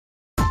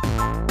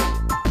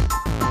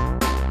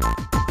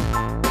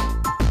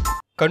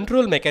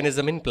Control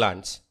mechanism in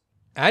plants.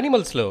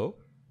 యానిమల్స్లో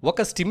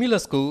ఒక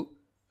స్టిమ్యులస్కు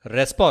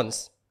response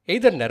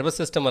either nervous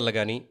system వల్ల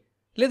కానీ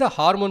లేదా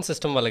హార్మోన్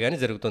సిస్టమ్ వల్ల కానీ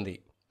జరుగుతుంది.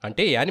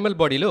 అంటే యానిమల్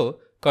బాడీలో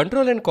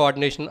కంట్రోల్ అండ్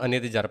కోఆర్డినేషన్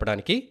అనేది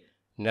జరపడానికి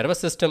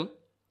నర్వస్ సిస్టమ్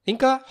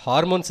ఇంకా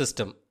హార్మోన్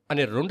సిస్టమ్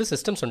అనే 2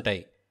 సిస్టమ్స్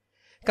ఉంటాయి.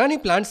 కానీ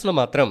ప్లాంట్స్లో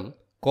మాత్రం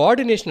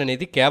కోఆర్డినేషన్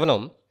అనేది కేవలం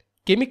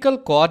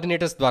కెమికల్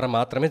కోఆర్డినేటర్స్ ద్వారా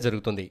మాత్రమే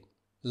జరుగుతుంది.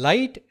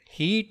 Light,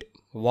 heat,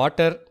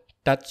 water,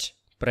 touch,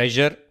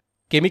 pressure,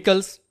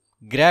 chemicals,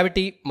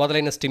 gravity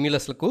మొదలైన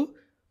స్టిమ్యులస్లకు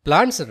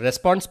ప్లాంట్స్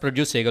రెస్పాన్స్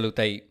ప్రొడ్యూస్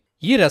చేయగలుగుతాయి.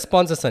 ఈ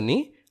రెస్పాన్సెస్ అన్నీ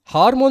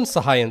హార్మోన్స్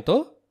సహాయంతో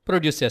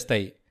ప్రొడ్యూస్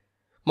చేస్తాయి.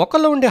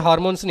 మొక్కల్లో ఉండే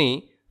హార్మోన్స్ని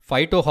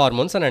ఫైటో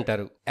హార్మోన్స్ అని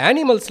అంటారు.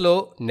 యానిమల్స్లో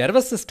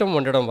నర్వస్ సిస్టమ్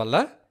ఉండడం వల్ల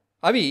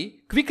అవి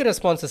క్విక్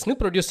రెస్పాన్సెస్ని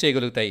ప్రొడ్యూస్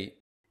చేయగలుగుతాయి.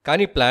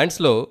 కానీ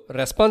ప్లాంట్స్లో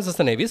రెస్పాన్సెస్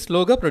అనేవి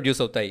స్లోగా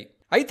ప్రొడ్యూస్ అవుతాయి.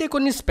 అయితే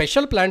కొన్ని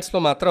స్పెషల్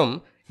ప్లాంట్స్లో మాత్రం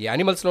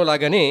యానిమల్స్లో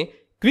లాగానే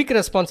క్విక్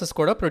రెస్పాన్సెస్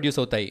కూడా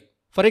ప్రొడ్యూస్ అవుతాయి.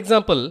 For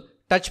example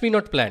touch me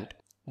not plant.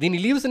 దీని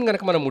లీవ్స్ని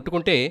కనుక మనం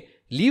ముట్టుకుంటే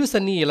లీవ్స్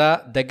అన్నీ ఇలా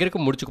దగ్గరకు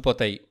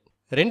ముడుచుకుపోతాయి.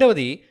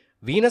 రెండవది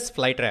వీనస్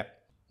ఫ్లై ట్రాప్.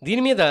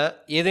 దీని మీద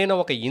ఏదైనా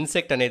ఒక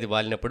ఇన్సెక్ట్ అనేది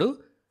వాలినప్పుడు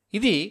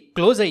ఇది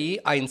క్లోజ్ అయ్యి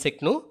ఆ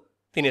ఇన్సెక్ట్ను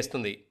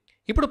తినేస్తుంది.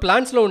 ఇప్పుడు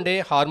ప్లాంట్స్లో ఉండే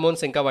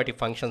హార్మోన్స్ ఇంకా వాటి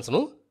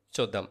ఫంక్షన్స్ను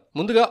చూద్దాం.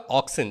 ముందుగా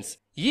ఆక్సిన్స్.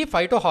 ఈ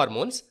ఫైటో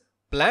హార్మోన్స్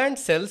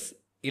ప్లాంట్ సెల్స్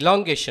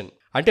ఇలాంగేషన్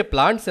అంటే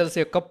ప్లాంట్ సెల్స్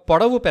యొక్క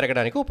పొడవు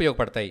పెరగడానికి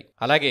ఉపయోగపడతాయి.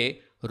 అలాగే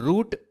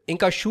రూట్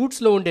ఇంకా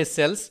షూట్స్లో ఉండే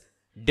సెల్స్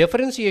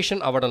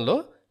డిఫరెన్షియేషన్ అవ్వడంలో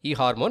ఈ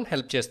హార్మోన్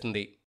హెల్ప్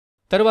చేస్తుంది.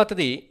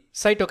 తరువాతది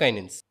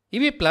సైటోకైనిన్స్.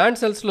 ఇవి ప్లాంట్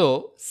సెల్స్లో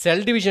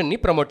సెల్ డివిజన్ని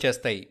ప్రమోట్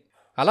చేస్తాయి.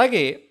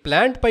 అలాగే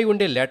ప్లాంట్ పై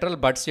ఉండే లేటరల్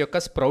బడ్స్ యొక్క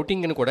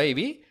స్ప్రౌటింగ్ని కూడా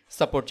ఇవి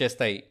సపోర్ట్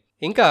చేస్తాయి.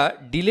 ఇంకా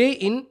delay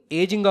in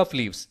ageing of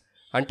leaves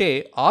అంటే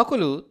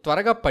ఆకులు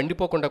త్వరగా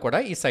పండిపోకుండా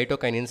కూడా ఈ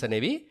సైటోకైనిన్స్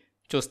అనేవి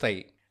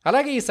చూస్తాయి.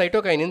 అలాగే ఈ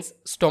సైటోకైనిన్స్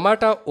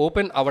స్టొమాటా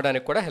ఓపెన్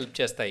అవ్వడానికి కూడా హెల్ప్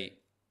చేస్తాయి.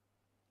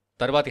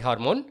 తర్వాతి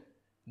హార్మోన్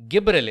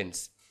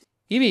గిబ్బరెలిన్స్.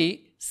 ఇవి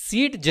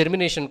సీడ్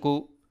జెర్మినేషన్కు,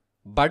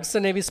 బడ్స్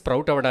అనేవి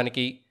స్ప్రౌట్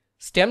అవ్వడానికి,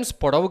 స్టెమ్స్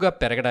పొడవుగా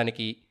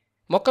పెరగడానికి,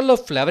 మొక్కల్లో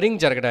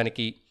ఫ్లవరింగ్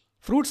జరగడానికి,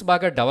 ఫ్రూట్స్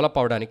బాగా డెవలప్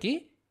అవడానికి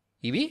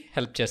ఇవి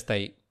హెల్ప్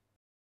చేస్తాయి.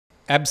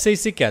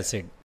 Abscisic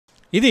acid.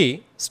 ఇది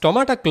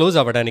స్టొమాటా క్లోజ్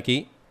అవ్వడానికి,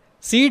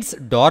 సీడ్స్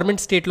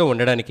డార్మెంట్ స్టేట్లో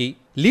ఉండడానికి,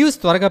 లీవ్స్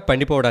త్వరగా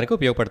పండిపోవడానికి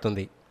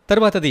ఉపయోగపడుతుంది.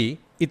 తర్వాతది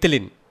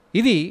ఇథిలిన్.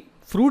 ఇది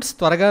ఫ్రూట్స్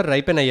త్వరగా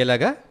రైపెన్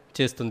అయ్యేలాగా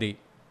చేస్తుంది.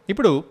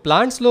 ఇప్పుడు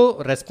ప్లాంట్స్లో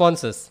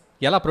రెస్పాన్సెస్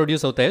ఎలా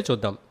ప్రొడ్యూస్ అవుతాయో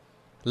చూద్దాం.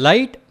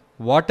 లైట్,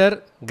 వాటర్,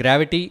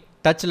 గ్రావిటీ,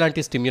 టచ్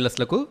లాంటి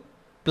స్టిమ్యులస్లకు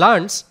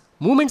ప్లాంట్స్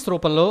మూమెంట్స్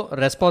రూపంలో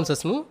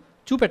రెస్పాన్సెస్ను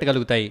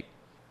చూపెట్టగలుగుతాయి.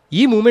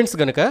 ఈ మూమెంట్స్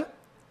గనుక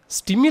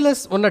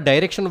స్టిమ్యులస్ ఉన్న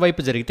డైరెక్షన్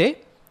వైపు జరిగితే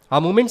ఆ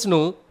మూమెంట్స్ను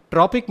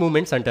ట్రాపిక్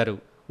మూమెంట్స్ అంటారు.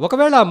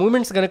 ఒకవేళ ఆ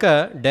మూమెంట్స్ గనక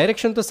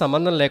డైరెక్షన్తో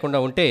సంబంధం లేకుండా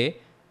ఉంటే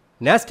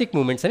నాస్టిక్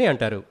మూమెంట్స్ అని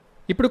అంటారు.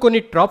 ఇప్పుడు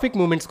కొన్ని ట్రాపిక్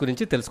మూమెంట్స్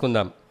గురించి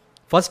తెలుసుకుందాం.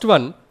 First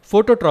one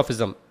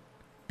ఫోటోట్రాఫిజం.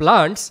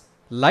 ప్లాంట్స్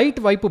లైట్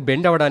వైపు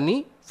బెండ్ అవ్వడాన్ని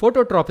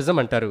ఫోటోట్రాఫిజం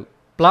అంటారు.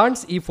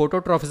 ప్లాంట్స్ ఈ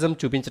ఫోటోట్రాఫిజం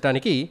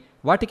చూపించడానికి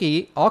వాటికి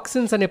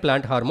ఆక్సిన్స్ అనే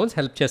ప్లాంట్ హార్మోన్స్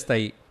హెల్ప్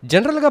చేస్తాయి.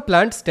 జనరల్గా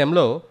ప్లాంట్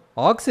స్టెమ్లో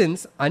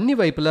ఆక్సిన్స్ అన్ని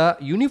వైపులా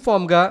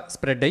యూనిఫామ్గా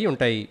స్ప్రెడ్ అయి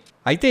ఉంటాయి.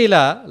 అయితే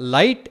ఇలా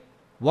లైట్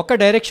ఒక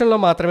డైరెక్షన్లో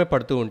మాత్రమే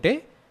పడుతూ ఉంటే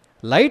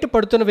లైట్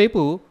పడుతున్న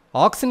వైపు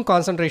ఆక్సిన్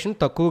కాన్సంట్రేషన్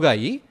తక్కువగా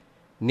అయ్యి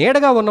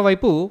నీడగా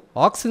ఉన్నవైపు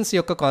ఆక్సిన్స్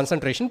యొక్క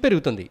కాన్సంట్రేషన్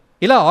పెరుగుతుంది.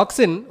 ఇలా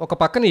ఆక్సిన్ ఒక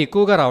పక్కన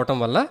ఎక్కువగా రావటం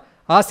వల్ల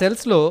ఆ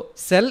సెల్స్లో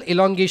సెల్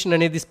ఇలాంగేషన్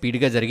అనేది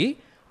స్పీడ్గా జరిగి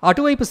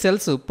అటువైపు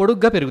సెల్స్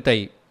పొడుగ్గా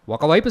పెరుగుతాయి.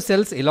 ఒకవైపు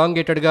సెల్స్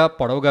ఇలాంగేటెడ్గా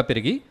పొడవుగా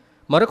పెరిగి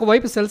మరొక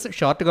వైపు సెల్స్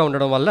షార్ట్గా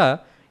ఉండడం వల్ల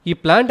ఈ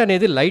ప్లాంట్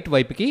అనేది లైట్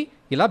వైపుకి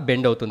ఇలా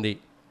బెండ్ అవుతుంది.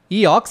 ఈ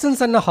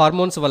ఆక్సిన్స్ అన్న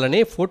హార్మోన్స్ వల్లనే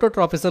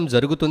ఫోటోట్రాఫిజం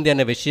జరుగుతుంది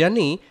అనే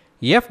విషయాన్ని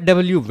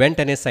ఎఫ్డబ్ల్యూ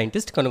వెంట్ అనే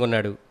సైంటిస్ట్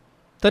కనుగొన్నాడు.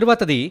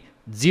 తరువాతది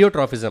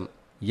జియోట్రాఫిజం.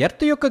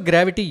 ఎర్త్ యొక్క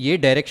గ్రావిటీ ఏ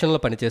డైరెక్షన్లో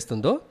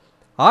పనిచేస్తుందో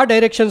ఆ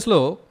డైరెక్షన్స్లో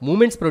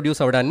మూమెంట్స్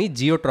ప్రొడ్యూస్ అవ్వడాన్ని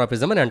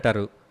జియోట్రాఫిజం అని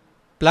అంటారు.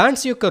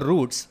 ప్లాంట్స్ యొక్క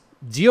రూట్స్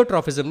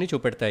జియోట్రాఫిజంని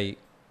చూపెడతాయి.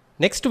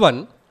 Next one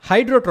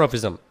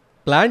హైడ్రోట్రాఫిజం.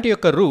 ప్లాంట్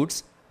యొక్క రూట్స్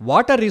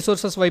వాటర్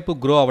రిసోర్సెస్ వైపు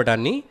గ్రో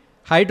అవ్వడాన్ని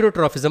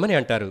హైడ్రోట్రాఫిజం అని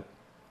అంటారు.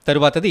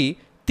 తరువాతది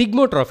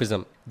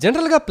థిగ్మోట్రాఫిజం.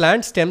 జనరల్గా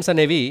ప్లాంట్ స్టెమ్స్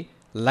అనేవి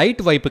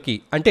లైట్ వైపుకి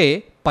అంటే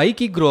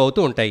పైకి గ్రో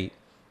అవుతూ ఉంటాయి.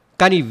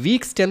 కానీ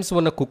వీక్ స్టెమ్స్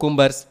ఉన్న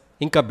కుకుంబర్స్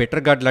ఇంకా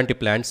బెటర్గార్డ్ లాంటి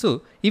ప్లాంట్స్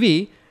ఇవి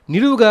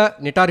నిలువుగా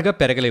నిటారుగా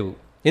పెరగలేవు,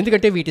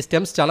 ఎందుకంటే వీటి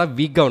స్టెమ్స్ చాలా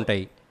వీక్గా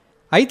ఉంటాయి.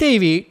 అయితే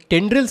ఇవి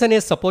టెండ్రిల్స్ అనే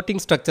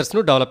సపోర్టింగ్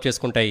స్ట్రక్చర్స్ను డెవలప్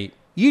చేసుకుంటాయి.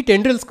 ఈ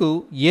టెండ్రిల్స్కు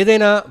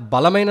ఏదైనా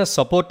బలమైన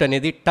సపోర్ట్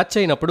అనేది టచ్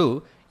అయినప్పుడు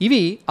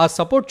ఇవి ఆ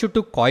సపోర్ట్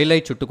చుట్టూ కాయిల్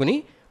అయి చుట్టుకుని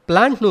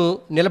ప్లాంట్ను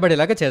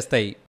నిలబడేలాగా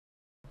చేస్తాయి.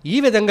 ఈ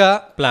విధంగా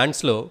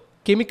ప్లాంట్స్లో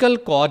కెమికల్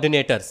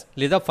కోఆర్డినేటర్స్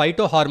లేదా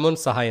ఫైటో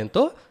హార్మోన్స్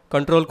సహాయంతో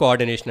కంట్రోల్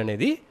కోఆర్డినేషన్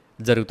అనేది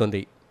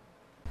జరుగుతుంది.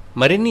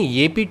 మరిన్ని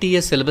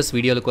ఏపీటీఎస్ సిలబస్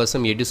వీడియోల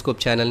కోసం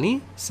ఎడ్యుస్కోప్ ఛానల్ని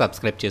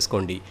సబ్స్క్రైబ్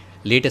చేసుకోండి.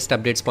 లేటెస్ట్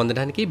అప్డేట్స్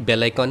పొందడానికి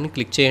బెల్ ఐకాన్ని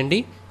క్లిక్ చేయండి.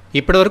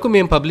 ఇప్పటివరకు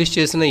మేము పబ్లిష్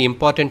చేసిన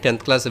ఇంపార్టెంట్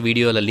 10th క్లాస్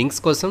వీడియోల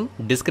లింక్స్ కోసం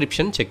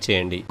డిస్క్రిప్షన్ చెక్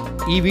చేయండి.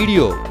 ఈ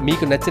వీడియో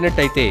మీకు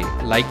నచ్చినట్టయితే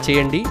లైక్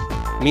చేయండి.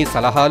 మీ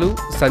సలహాలు,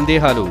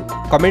 సందేహాలు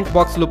కామెంట్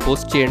బాక్స్లో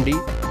పోస్ట్ చేయండి.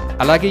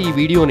 అలాగే ఈ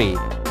వీడియోని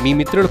మీ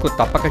మిత్రులకు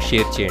తప్పక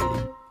షేర్ చేయండి.